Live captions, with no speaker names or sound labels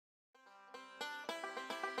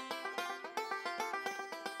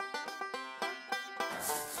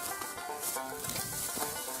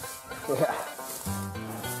Yeah.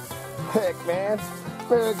 Heck, man.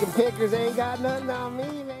 American pickers ain't got nothing on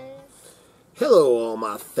me, man. Hello, all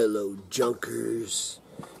my fellow junkers,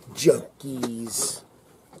 junkies,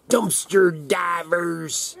 dumpster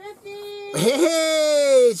divers.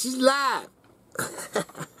 Hey, she's live.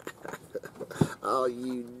 All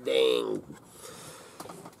you dang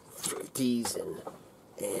thrifties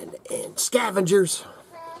and scavengers.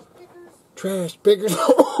 Trash pickers.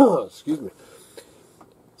 Excuse me.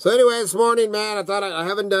 So anyway, this morning, man, I thought I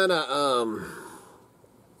haven't done a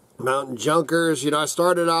mountain junkers. You know, I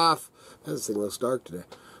started off. This thing looks dark today,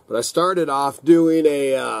 but I started off doing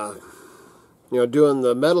a doing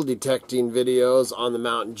the metal detecting videos on the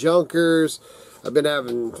mountain junkers. I've been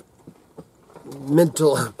having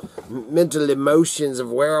mental emotions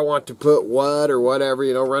of where I want to put what or whatever.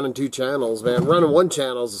 You know, running two channels, man. Running one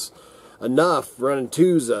channel's enough. Running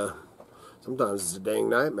two's sometimes it's a dang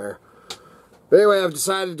nightmare. But anyway, I've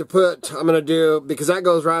decided to put, I'm going to do, because that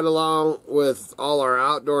goes right along with all our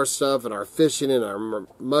outdoor stuff and our fishing and our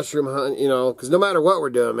mushroom hunt, you know, because no matter what we're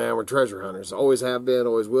doing, man, we're treasure hunters. Always have been,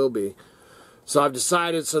 always will be. So I've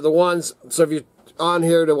decided, so if you're on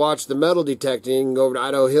here to watch the metal detecting, you can go over to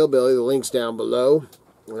Idaho Hillbilly, the link's down below.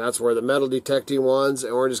 And that's where the metal detecting ones,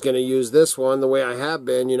 and we're just going to use this one the way I have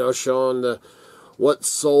been, you know, showing what's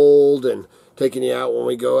sold and taking you out when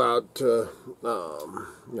we go out to,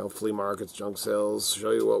 you know, flea markets, junk sales,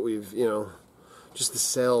 show you what we've, you know, just the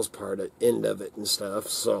sales part, end of it and stuff.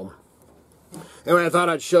 So, anyway, I thought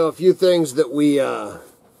I'd show a few things that we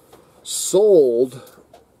sold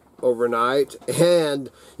overnight.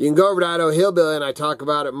 And you can go over to Idaho Hillbilly and I talk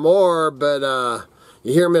about it more, but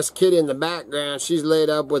you hear Miss Kitty in the background. She's laid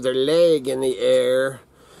up with her leg in the air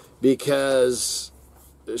because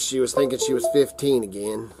she was thinking she was 15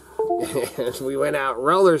 again. And we went out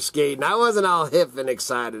roller skating. I wasn't all hip and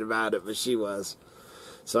excited about it, but she was.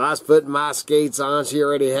 So I was putting my skates on. She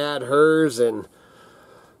already had hers, and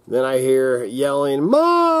then I hear yelling,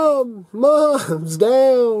 "Mom! Mom's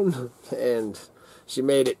down!" And she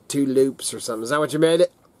made it 2 loops or something. Is that what you made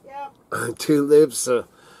it? Yep. 2 loops. So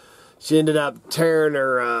she ended up tearing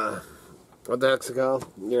her, what the heck's it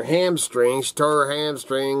called? Your hamstring. She tore her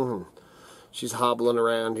hamstring. She's hobbling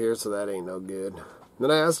around here, so that ain't no good. Then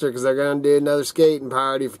I asked her, because they're going to do another skating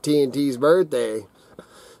party for TNT's birthday.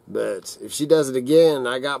 But if she does it again,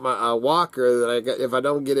 I got my walker that I got, if I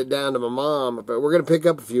don't get it down to my mom. But we're going to pick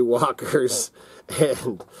up a few walkers.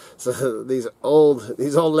 And so these old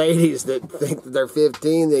ladies that think that they're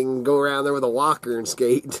 15, they can go around there with a walker and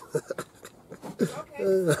skate.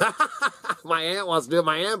 Okay. My aunt wants to do it.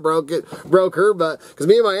 My aunt broke her, but because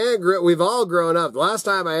me and my aunt we've all grown up. The last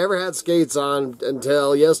time I ever had skates on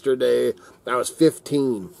until yesterday, I was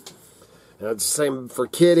 15. And it's the same for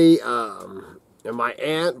Kitty. And my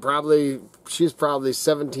aunt she's probably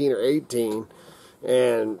 17 or 18.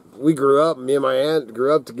 And we grew up. Me and my aunt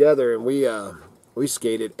grew up together, and we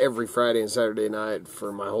skated every Friday and Saturday night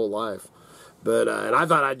for my whole life. But and I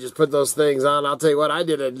thought I'd just put those things on. I'll tell you what, I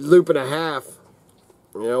did a loop and a half.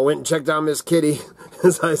 You know, went and checked on Miss Kitty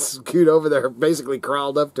as I scoot over there, basically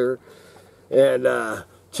crawled up to her and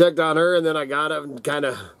checked on her, and then I got up and kind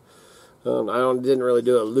of, didn't really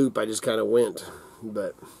do a loop, I just kind of went.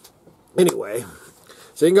 But anyway,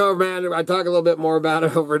 so you can go over, man, I talk a little bit more about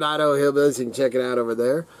it over at Idaho Hillbilly, so you can check it out over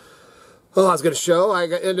there. Oh, I was going to show, I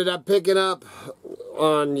ended up picking up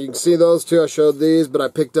on, you can see those two, I showed these, but I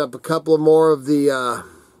picked up a couple of more of the,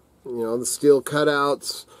 you know, the steel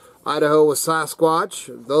cutouts. Idaho with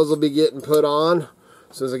Sasquatch. Those will be getting put on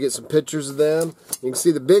as soon as I get some pictures of them. You can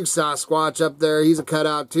see the big Sasquatch up there. He's a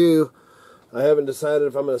cutout too. I haven't decided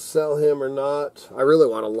if I'm going to sell him or not. I really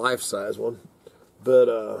want a life-size one. But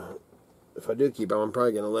if I do keep him, I'm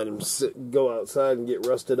probably going to let him go outside and get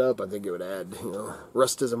rusted up. I think it would add, you know,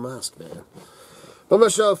 rust is a must, man. But I'm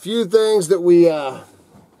going to show a few things that we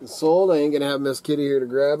sold. I ain't going to have Miss Kitty here to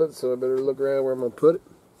grab it, so I better look around where I'm going to put it.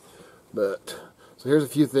 But so here's a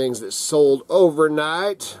few things that sold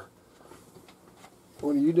overnight.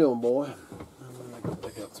 What are you doing, boy? I'm gonna go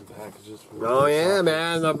pick up some packages. Oh yeah,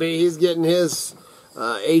 man. He's getting his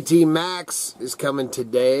AT Max is coming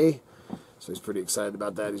today, so he's pretty excited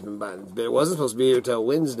about that. He's been buying. It wasn't supposed to be here till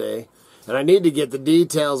Wednesday, and I need to get the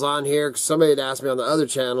details on here because somebody had asked me on the other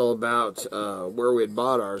channel about where we had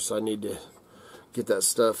bought ours, so I need to get that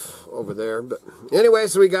stuff over there. But anyway,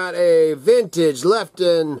 so we got a vintage left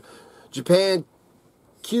in Japan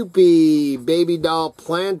Kewpie baby doll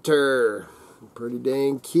planter. Pretty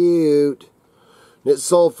dang cute. It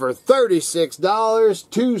sold for $36,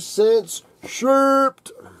 2 cents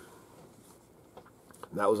shipped.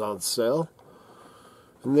 That was on sale.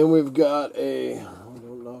 And then we've got a, oh,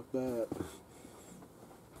 don't knock Fuck that.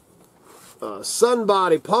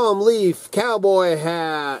 Sunbody palm leaf cowboy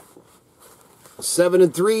hat. 7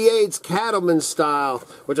 3/8 cattleman style,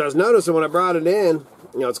 which I was noticing when I brought it in.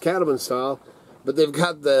 You know, it's cattleman style, but they've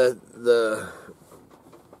got they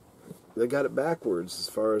got it backwards as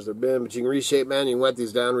far as they've been. But you can reshape, man. You can wet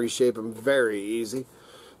these down, reshape them very easy.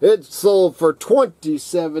 It sold for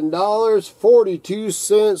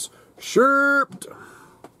 $27.42 shipped.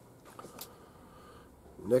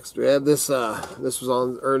 Next we have this. This was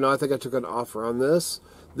on, or no, I think I took an offer on this.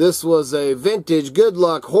 This was a vintage Good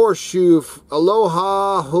Luck horseshoe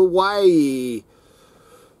Aloha Hawaii,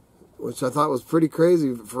 which I thought was pretty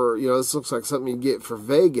crazy for, you know, this looks like something you get for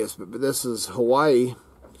Vegas, but this is Hawaii,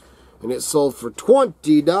 and it sold for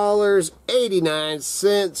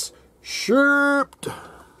 $20.89 shipped.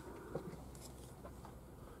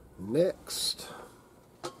 Next,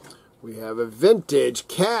 we have a vintage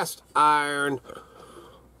cast iron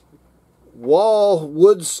wall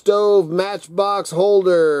wood stove matchbox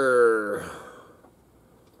holder,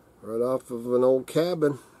 right off of an old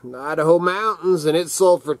cabin in the Idaho Mountains, and it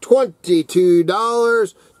sold for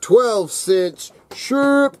 $22.12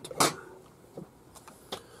 shipped.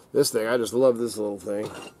 This thing, I just love this little thing,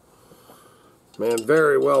 man.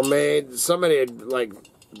 Very well made. Somebody had like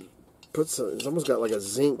put some, it's almost got like a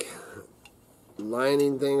zinc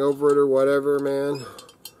lining thing over it or whatever, man.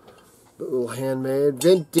 A little handmade,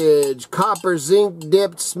 vintage, copper zinc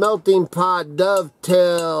dipped smelting pot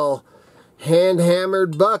dovetail, hand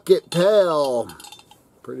hammered bucket pail.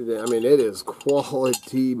 Pretty damn, I mean, it is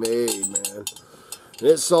quality made, man. And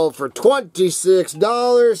it sold for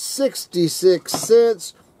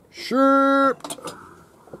 $26.66 shipped.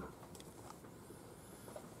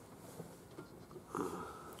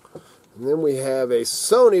 And then we have a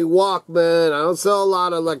Sony Walkman. I don't sell a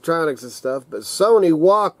lot of electronics and stuff, but Sony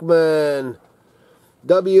Walkman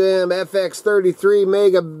WM-FX33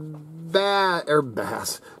 Mega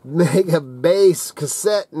Bass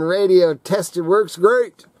cassette and radio tested, works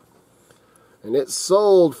great. And it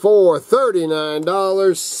sold for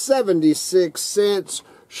 $39.76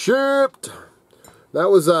 shipped.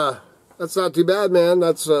 That was that's not too bad, man.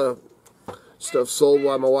 That's stuff sold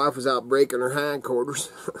while my wife was out breaking her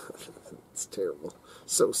hindquarters. It's terrible.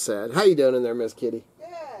 So sad. How you doing in there, Miss Kitty?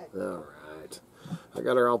 Good. All right. I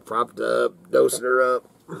got her all propped up, dosing her up.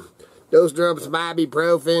 Dosed her up with some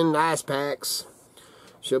ibuprofen, ice packs.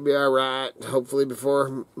 She'll be all right, hopefully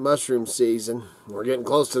before mushroom season. We're getting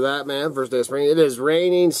close to that, man. First day of spring. It is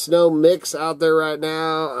raining, snow mix out there right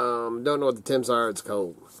now. Don't know what the temps are. It's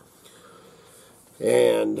cold.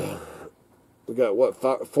 And we got, what,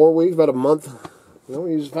 4 weeks? About a month? You know,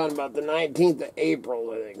 we usually find about the 19th of April,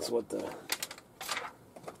 I think, is what the...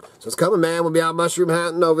 So it's coming, man. We'll be out mushroom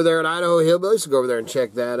hunting over there at Idaho Hillbilly, so go over there and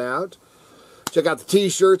check that out. Check out the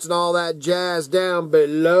t-shirts and all that jazz down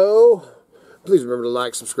below. Please remember to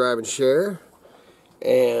like, subscribe, and share.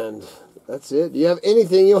 And that's it. Do you have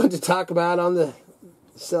anything you want to talk about on the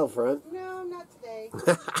sell front? No, not today.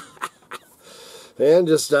 And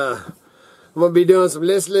just, I'm going to be doing some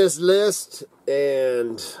list,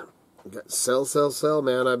 and got sell,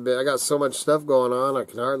 man. I got so much stuff going on, I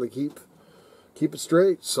can hardly keep it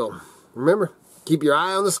straight. So remember, keep your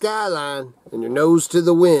eye on the skyline and your nose to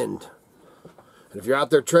the wind. And if you're out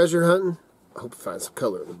there treasure hunting, I hope you find some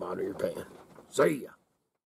color at the bottom of your pan. See ya.